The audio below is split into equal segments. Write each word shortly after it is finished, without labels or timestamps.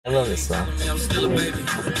I love this song. Guys,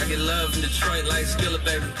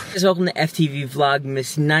 welcome to FTV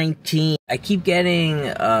Vlogmas 19. I keep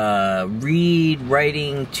getting read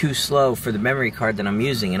writing too slow for the memory card that I'm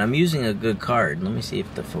using, and I'm using a good card. Let me see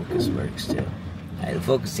if the focus works too. Alright, the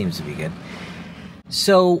focus seems to be good.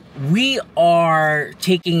 So we are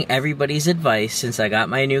taking everybody's advice since I got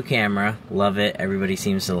my new camera. Love it. Everybody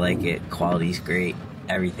seems to like it. Quality's great.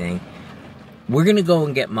 Everything. We're gonna go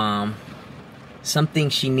and get Mom something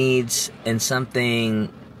she needs and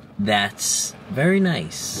something that's very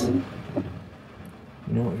nice. You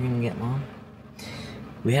know what we're gonna get, Mom?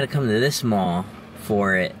 We had to come to this mall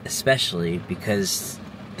for it, especially because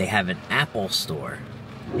they have an Apple store.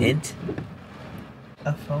 Hint?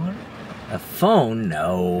 A phone? A phone?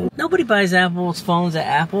 No. Nobody buys Apple's phones at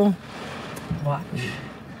Apple. Watch.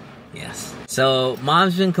 Yes. So,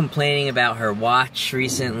 Mom's been complaining about her watch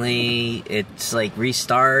recently. It's like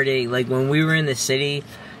restarting. Like when we were in the city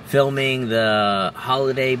filming the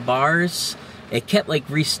holiday bars, it kept like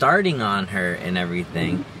restarting on her and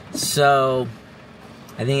everything. So,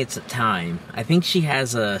 I think it's time. I think she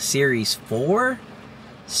has a Series 4.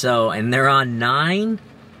 So, and they're on 9.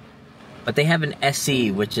 But they have an SE,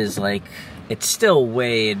 which is like, it's still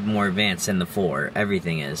way more advanced than the 4.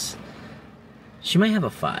 Everything is. She might have a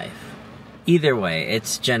 5. Either way,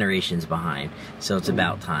 it's generations behind, so it's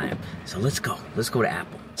about time. So let's go. Let's go to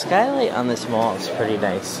Apple. Skylight on this mall is pretty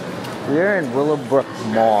nice. We're in Willowbrook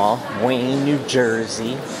Mall, Wayne, New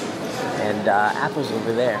Jersey, and Apple's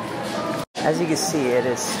over there. As you can see, it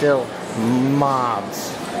is still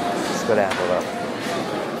mobs. Let's go to Apple though.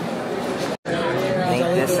 I think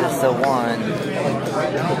this is the one.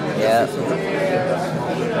 Yep.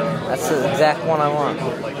 That's the exact one I want.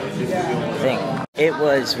 I think. It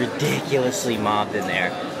was ridiculously mobbed in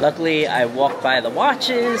there. Luckily, I walked by the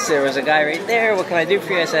watches. There was a guy right there. What can I do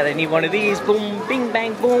for you? I said, I need one of these. Boom, bing,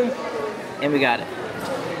 bang, boom. And we got it.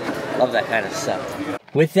 Love that kind of stuff.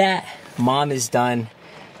 With that, Mom is done.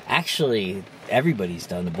 Actually, everybody's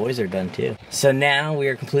done. The boys are done too. So now we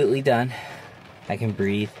are completely done. I can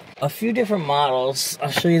breathe. A few different models.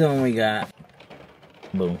 I'll show you the one we got.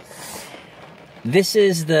 Boom. This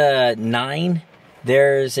is the 9.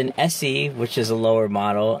 There's an SE, which is a lower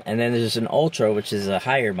model, and then there's an Ultra, which is a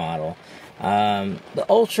higher model. The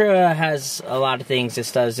Ultra has a lot of things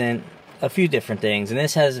this doesn't, a few different things, and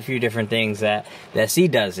this has a few different things that the SE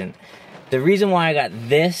doesn't. The reason why I got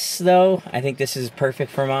this, though, I think this is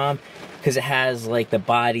perfect for Mom, because it has like the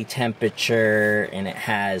body temperature, and it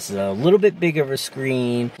has a little bit bigger of a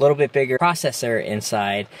screen, a little bit bigger processor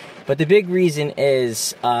inside. But the big reason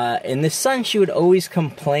is, in the sun, she would always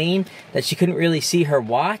complain that she couldn't really see her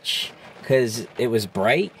watch because it was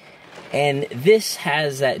bright. And this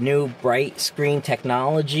has that new bright screen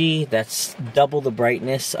technology that's double the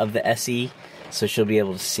brightness of the SE, so she'll be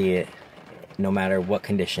able to see it no matter what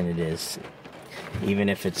condition it is, even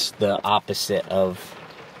if it's the opposite of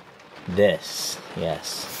this.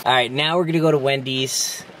 Yes. All right, now we're gonna go to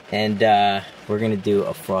Wendy's and we're gonna do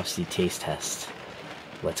a Frosty taste test.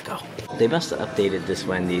 Let's go. They must have updated this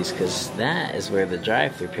Wendy's because that is where the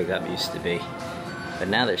drive-thru pickup used to be. But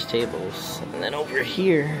now there's tables. And then over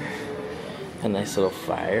here, a nice little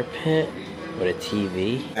fire pit with a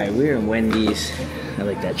TV. All right, we're in Wendy's. I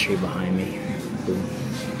like that tree behind me. Boom.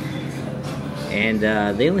 And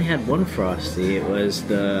they only had one Frosty. It was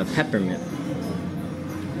the Peppermint.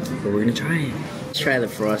 But we're gonna try it. Let's try the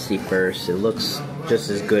Frosty first. It looks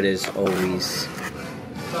just as good as always.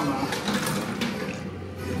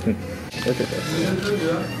 Look at this.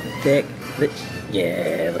 Thick.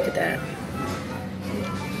 Yeah, look at that.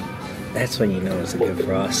 That's when you know it's a good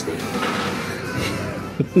Frosty.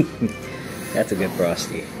 That's a good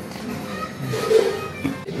Frosty.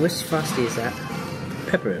 Which Frosty is that?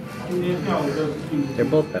 Peppermint. They're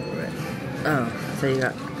both peppermint. Oh, so you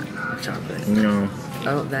got chocolate. No.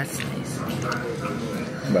 Oh, that's nice.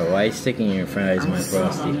 But why are you sticking your fries in my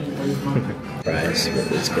Frosty? Fries,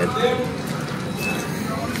 but it's good.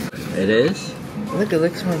 It is? Look, it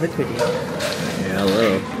looks more liquidy. Yeah, a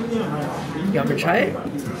little. You want me to try it?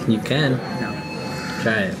 You can. No.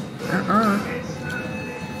 Try it.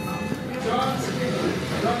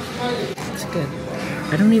 It's good.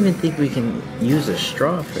 I don't even think we can use a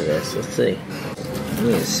straw for this. Let's see. I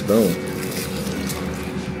need a spoon.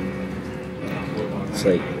 It's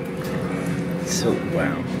like, so,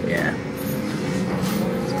 wow, yeah.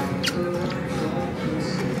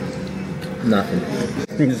 Nothing.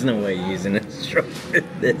 There's no way using a straw for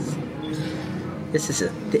this. This is a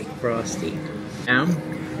thick Frosty. Now, I'm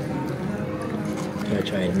gonna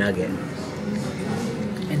try a nugget.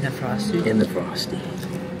 In the Frosty? In the Frosty.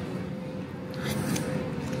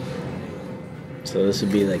 So this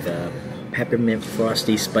would be like a Peppermint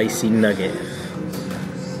Frosty spicy nugget.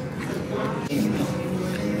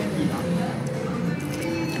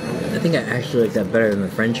 I think I actually like that better than the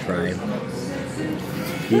French fry.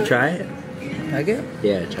 You try it? Nugget?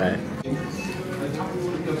 Yeah, try it.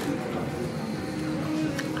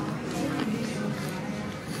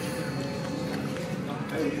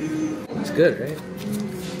 It's good, right?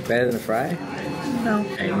 Better than the fry? No.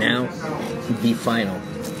 Alright, now the final.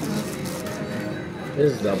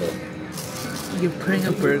 This is double. You're putting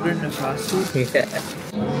a burger in a Frosty? Yeah.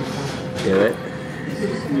 Do it.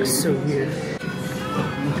 It's so weird.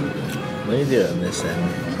 Let me do it on this end.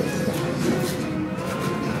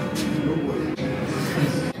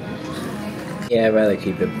 Yeah, I'd rather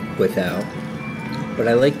keep it without. But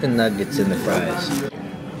I like the nuggets in the fries.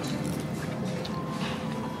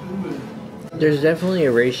 There's definitely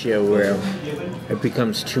a ratio where it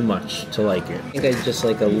becomes too much to like it. I think I just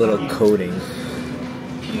like a little coating.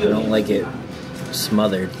 I don't like it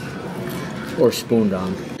smothered or spooned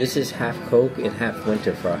on. This is half Coke and half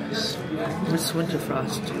Winter Frost. What's Winter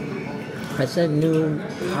Frost? That's that new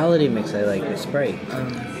holiday mix I like, the Sprite.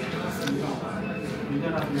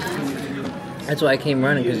 That's why I came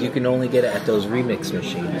running, because you can only get it at those remix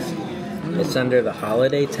machines. It's under the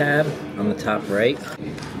holiday tab on the top right.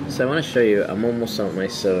 So I want to show you, I'm almost on my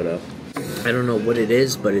soda. I don't know what it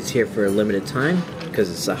is, but it's here for a limited time because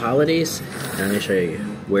it's the holidays. And I'm going to show you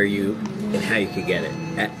where you and how you can get it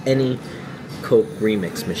at any Coke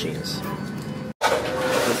remix machines.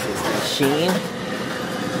 This is the machine.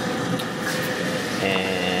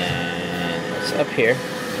 And it's up here.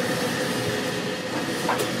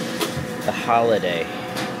 The holiday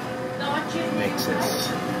mixes.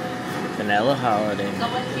 Vanilla holiday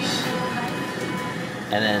mix.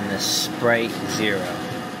 And then the Sprite Zero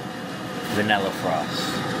Vanilla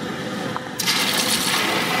Frost.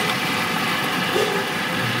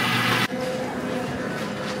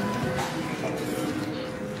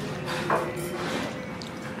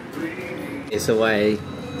 Okay, so I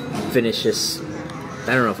finish this.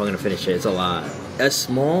 I don't know if I'm gonna finish it. It's a lot. A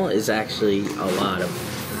small is actually a lot of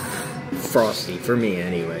Frosty for me,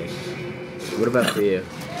 anyway. What about for you?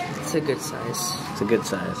 It's a good size. It's a good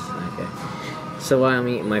size. Okay. So while I'm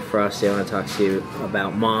eating my Frosty, I want to talk to you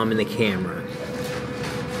about Mom and the camera.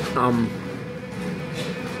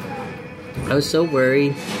 I was so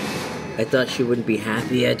worried. I thought she wouldn't be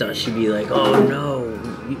happy. I thought she'd be like, "Oh no,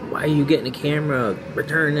 why are you getting a camera?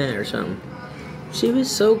 Return that," or something. She was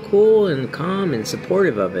so cool and calm and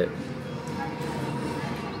supportive of it.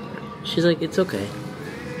 She's like, "It's okay."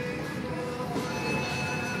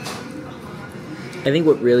 I think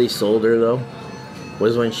what really sold her, though,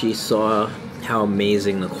 was when she saw how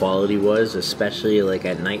amazing the quality was, especially like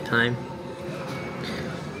at nighttime.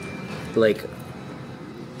 Like,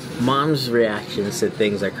 Mom's reactions to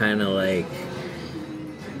things are kind of like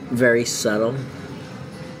very subtle,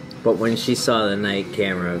 but when she saw the night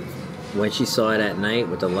camera, when she saw it at night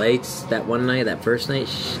with the lights, that one night, that first night,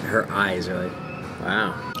 her eyes are like,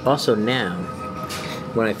 wow. Also now,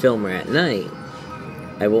 when I film her at night,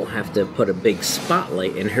 I won't have to put a big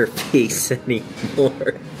spotlight in her face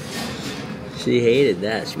anymore. She hated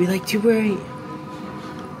that. She'd be like, too bright.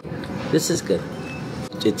 This is good.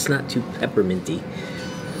 It's not too pepperminty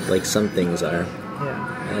like some things are.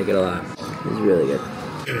 Yeah. I like it a lot. It's really good.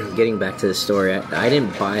 Getting back to the story, I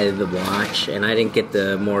didn't buy the watch, and I didn't get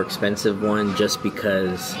the more expensive one just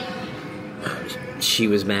because she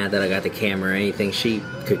was mad that I got the camera or anything. She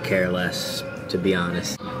could care less, to be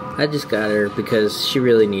honest. I just got her because she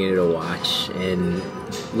really needed a watch, and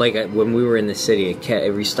like when we were in the city,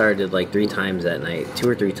 it restarted like 3 times that night, 2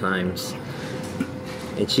 or 3 times,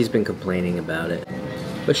 and she's been complaining about it,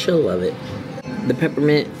 but she'll love it. The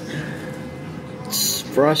Peppermint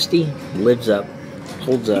Frosty lives up,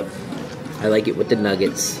 holds up. I like it with the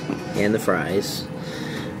nuggets and the fries,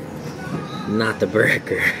 not the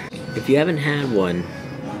burger. If you haven't had one,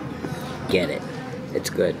 get it. It's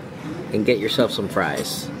good. And get yourself some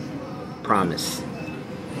fries. Promise.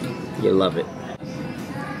 You'll love it.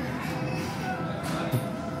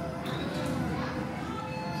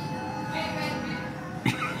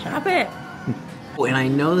 Stop it! And I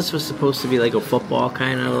know this was supposed to be like a football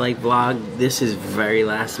kind of like vlog. This is very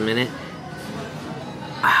last minute.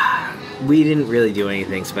 We didn't really do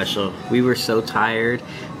anything special. We were so tired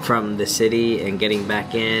from the city and getting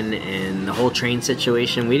back in and the whole train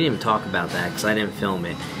situation. We didn't even talk about that because I didn't film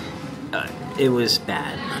it. It was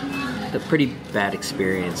bad. A pretty bad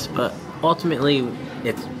experience. But ultimately,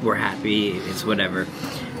 we're happy. It's whatever.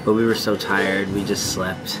 But we were so tired. We just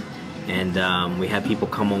slept. And we had people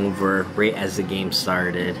come over right as the game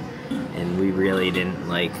started. And we really didn't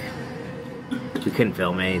like we couldn't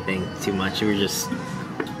film anything too much. We were just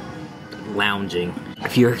lounging.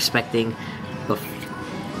 If you're expecting a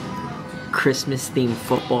Christmas-themed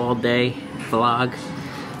football day vlog,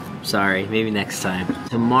 sorry, maybe next time.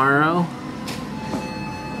 Tomorrow,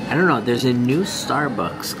 I don't know, there's a new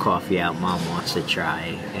Starbucks coffee out Mom wants to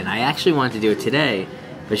try, and I actually wanted to do it today,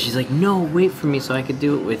 but she's like, no, wait for me so I could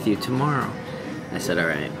do it with you tomorrow. I said,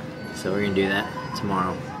 alright, so we're gonna do that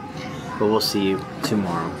tomorrow, but we'll see you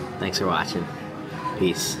tomorrow. Thanks for watching.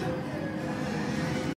 Peace.